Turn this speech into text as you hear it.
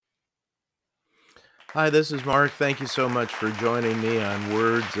Hi, this is Mark. Thank you so much for joining me on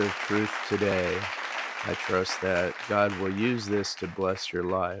Words of Truth today. I trust that God will use this to bless your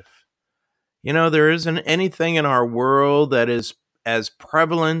life. You know, there isn't anything in our world that is as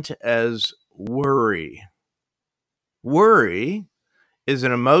prevalent as worry. Worry is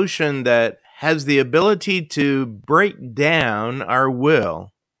an emotion that has the ability to break down our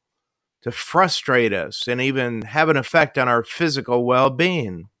will, to frustrate us, and even have an effect on our physical well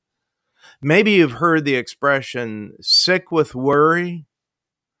being. Maybe you've heard the expression sick with worry.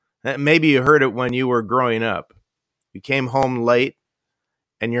 Maybe you heard it when you were growing up. You came home late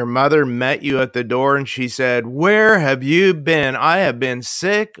and your mother met you at the door and she said, "Where have you been? I have been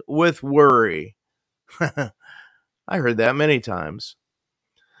sick with worry." I heard that many times.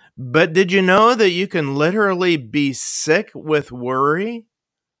 But did you know that you can literally be sick with worry?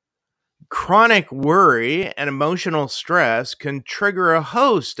 Chronic worry and emotional stress can trigger a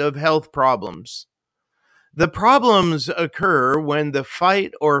host of health problems. The problems occur when the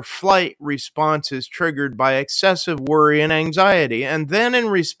fight or flight response is triggered by excessive worry and anxiety. And then in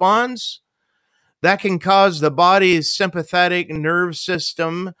response, that can cause the body's sympathetic nerve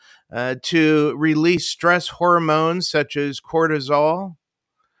system to release stress hormones such as cortisol.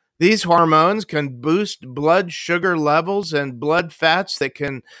 These hormones can boost blood sugar levels and blood fats that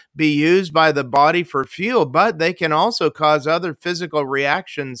can be used by the body for fuel, but they can also cause other physical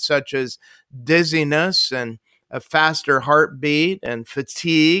reactions such as dizziness and a faster heartbeat and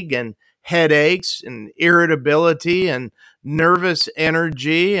fatigue and headaches and irritability and nervous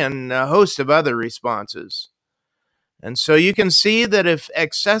energy and a host of other responses. And so you can see that if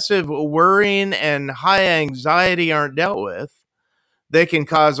excessive worrying and high anxiety aren't dealt with, they can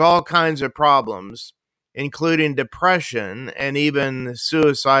cause all kinds of problems, including depression and even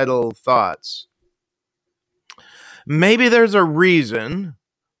suicidal thoughts. Maybe there's a reason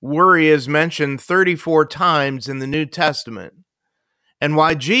worry is mentioned 34 times in the New Testament, and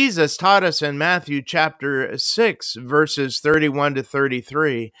why Jesus taught us in Matthew chapter 6, verses 31 to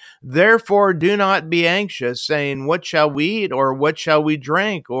 33, "Therefore do not be anxious, saying, what shall we eat, or what shall we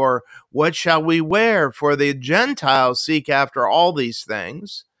drink, or what shall we wear? For the Gentiles seek after all these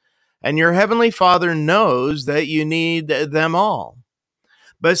things, and your heavenly Father knows that you need them all.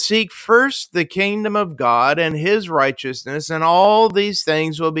 But seek first the kingdom of God and his righteousness, and all these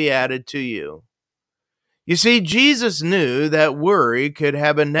things will be added to you." You see, Jesus knew that worry could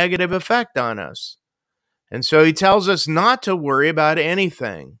have a negative effect on us. And so he tells us not to worry about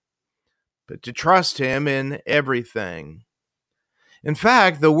anything, but to trust him in everything. In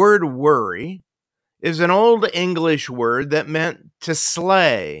fact, the word worry is an old English word that meant to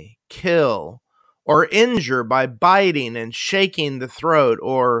slay, kill, or injure by biting and shaking the throat,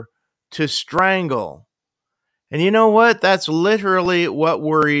 or to strangle. And you know what? That's literally what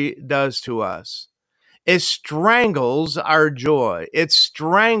worry does to us. It strangles our joy. It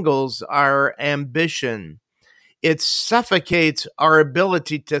strangles our ambition. It suffocates our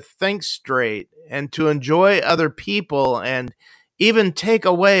ability to think straight and to enjoy other people and even take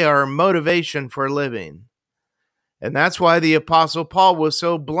away our motivation for living. And that's why the Apostle Paul was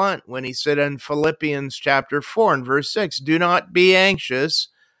so blunt when he said in Philippians chapter 4 and verse 6, "Do not be anxious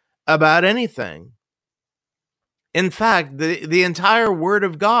about anything." In fact, the entire Word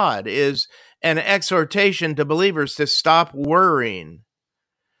of God is an exhortation to believers to stop worrying.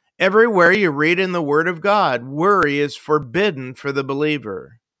 Everywhere you read in the Word of God, worry is forbidden for the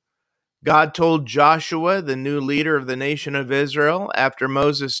believer. God told Joshua, the new leader of the nation of Israel, after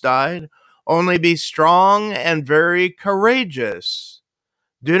Moses died, "Only be strong and very courageous.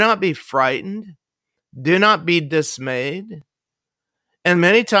 Do not be frightened. Do not be dismayed." And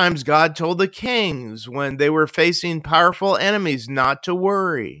many times God told the kings when they were facing powerful enemies not to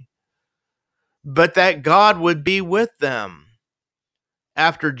worry, but that God would be with them.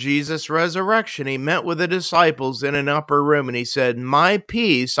 After Jesus' resurrection, he met with the disciples in an upper room and he said, "My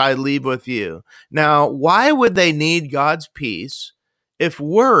peace I leave with you." Now, why would they need God's peace if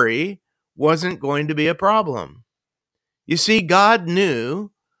worry wasn't going to be a problem? You see, God knew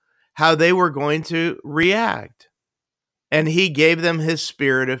how they were going to react, and he gave them his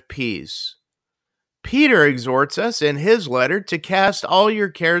spirit of peace. Peter exhorts us in his letter to cast all your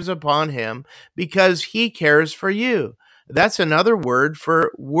cares upon him because he cares for you. That's another word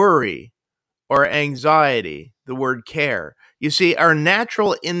for worry or anxiety, the word care. You see, our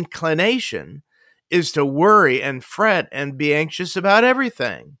natural inclination is to worry and fret and be anxious about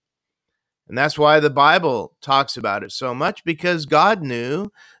everything. And that's why the Bible talks about it so much, because God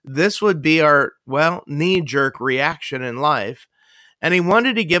knew this would be our, knee-jerk reaction in life. And he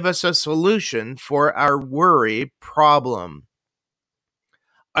wanted to give us a solution for our worry problem.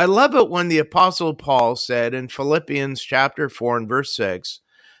 I love it when the Apostle Paul said in Philippians chapter 4 and verse 6,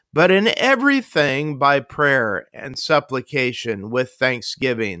 "But in everything by prayer and supplication with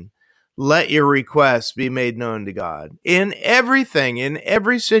thanksgiving, let your requests be made known to God." In everything, in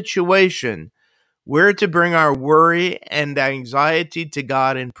every situation, we're to bring our worry and anxiety to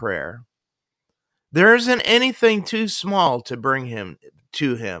God in prayer. There isn't anything too small to bring him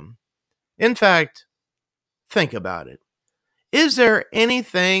to him. In fact, think about it. Is there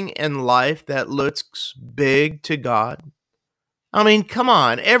anything in life that looks big to God? I mean, come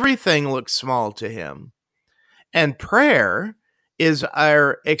on, everything looks small to him. And prayer is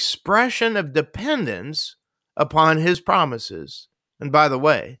our expression of dependence upon his promises. And by the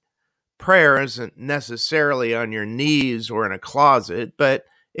way, prayer isn't necessarily on your knees or in a closet, but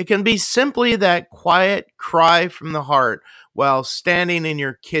it can be simply that quiet cry from the heart while standing in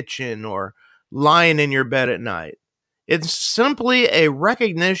your kitchen or lying in your bed at night. It's simply a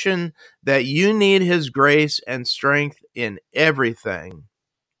recognition that you need his grace and strength in everything.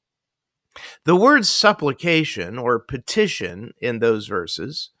 The word supplication or petition in those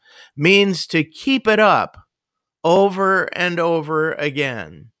verses means to keep it up over and over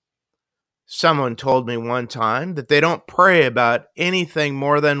again. Someone told me one time that they don't pray about anything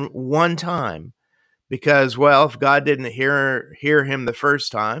more than one time because, well, if God didn't hear him the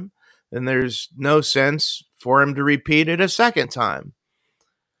first time, then there's no sense for him to repeat it a second time.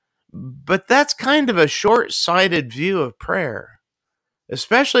 But that's kind of a short-sighted view of prayer,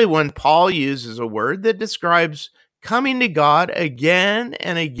 especially when Paul uses a word that describes coming to God again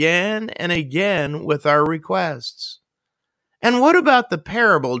and again and again with our requests. And what about the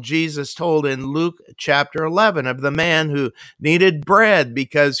parable Jesus told in Luke chapter 11 of the man who needed bread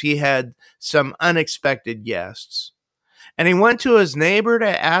because he had some unexpected guests? And he went to his neighbor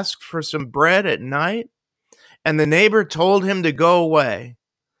to ask for some bread at night, and the neighbor told him to go away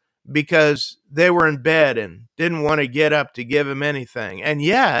because they were in bed and didn't want to get up to give him anything. And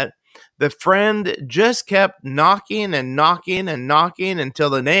yet, the friend just kept knocking and knocking and knocking until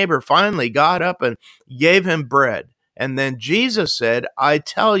the neighbor finally got up and gave him bread. And then Jesus said, "I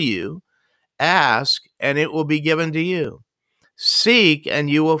tell you, ask and it will be given to you. Seek and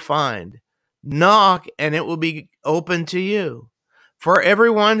you will find. Knock and it will be open to you. For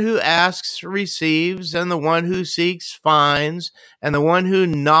everyone who asks receives, and the one who seeks finds, and the one who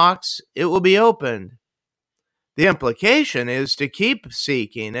knocks it will be opened." The implication is to keep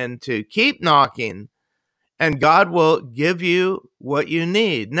seeking and to keep knocking, and God will give you what you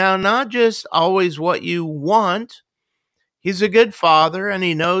need. Now, not just always what you want. He's a good father, and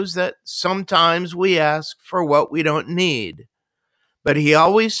he knows that sometimes we ask for what we don't need. But he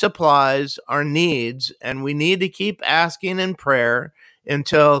always supplies our needs, and we need to keep asking in prayer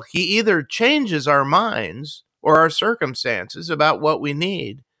until he either changes our minds or our circumstances about what we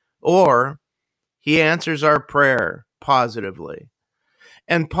need, or he answers our prayer positively.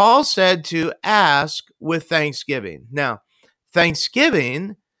 And Paul said to ask with thanksgiving. Now,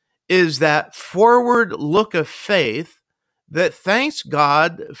 thanksgiving is that forward look of faith that thanks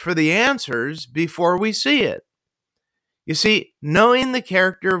God for the answers before we see it. You see, knowing the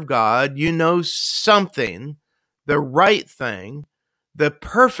character of God, you know something, the right thing, the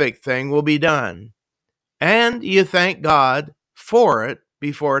perfect thing will be done. And you thank God for it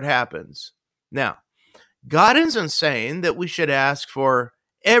before it happens. Now, God isn't saying that we should ask for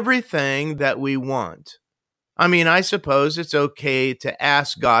everything that we want. I mean, I suppose it's okay to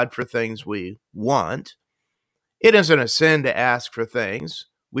ask God for things we want. It isn't a sin to ask for things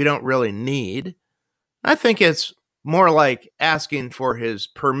we don't really need. I think it's more like asking for his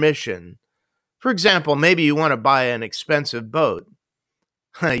permission. For example, maybe you want to buy an expensive boat.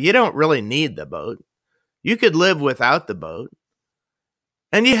 You don't really need the boat. You could live without the boat.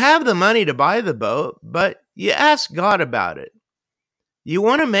 And you have the money to buy the boat, but you ask God about it. You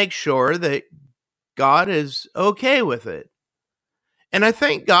want to make sure that God is okay with it. And I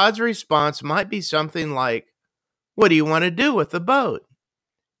think God's response might be something like, "What do you want to do with the boat?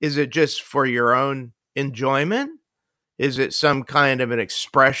 Is it just for your own enjoyment? Is it some kind of an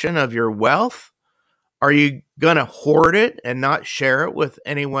expression of your wealth? Are you going to hoard it and not share it with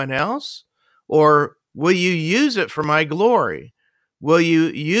anyone else? Or will you use it for my glory? Will you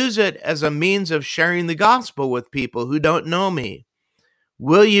use it as a means of sharing the gospel with people who don't know me?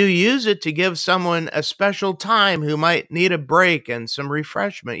 Will you use it to give someone a special time who might need a break and some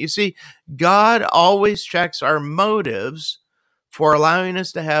refreshment?" You see, God always checks our motives for allowing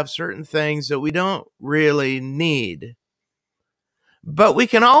us to have certain things that we don't really need. But we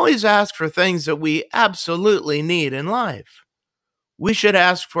can always ask for things that we absolutely need in life. We should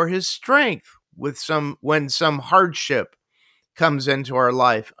ask for his strength when some hardship comes into our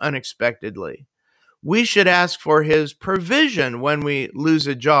life unexpectedly. We should ask for his provision when we lose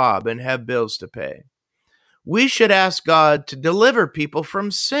a job and have bills to pay. We should ask God to deliver people from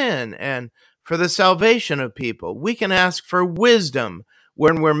sin and for the salvation of people. We can ask for wisdom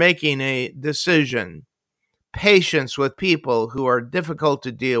when we're making a decision, patience with people who are difficult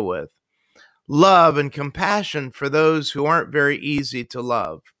to deal with, love and compassion for those who aren't very easy to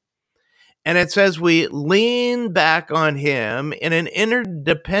love. And it says we lean back on him in an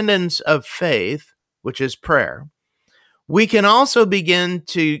interdependence of faith, which is prayer. We can also begin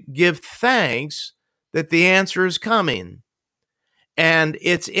to give thanks that the answer is coming. And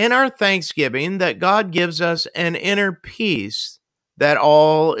it's in our thanksgiving that God gives us an inner peace that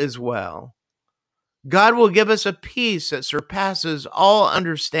all is well. God will give us a peace that surpasses all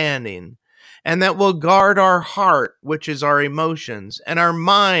understanding, and that will guard our heart, which is our emotions, and our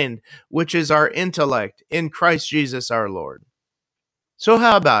mind, which is our intellect, in Christ Jesus our Lord. So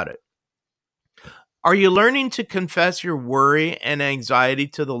how about it? Are you learning to confess your worry and anxiety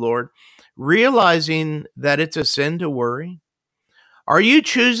to the Lord, realizing that it's a sin to worry? Are you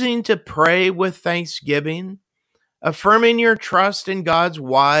choosing to pray with thanksgiving, affirming your trust in God's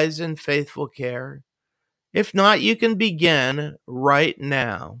wise and faithful care? If not, you can begin right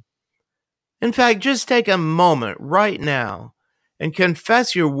now. In fact, just take a moment right now and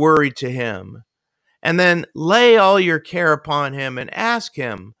confess your worry to him, and then lay all your care upon him and ask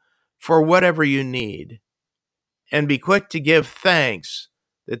him for whatever you need. And be quick to give thanks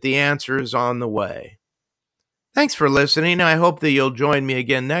that the answer is on the way. Thanks for listening. I hope that you'll join me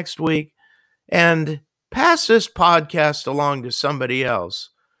again next week, and pass this podcast along to somebody else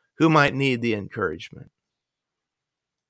who might need the encouragement.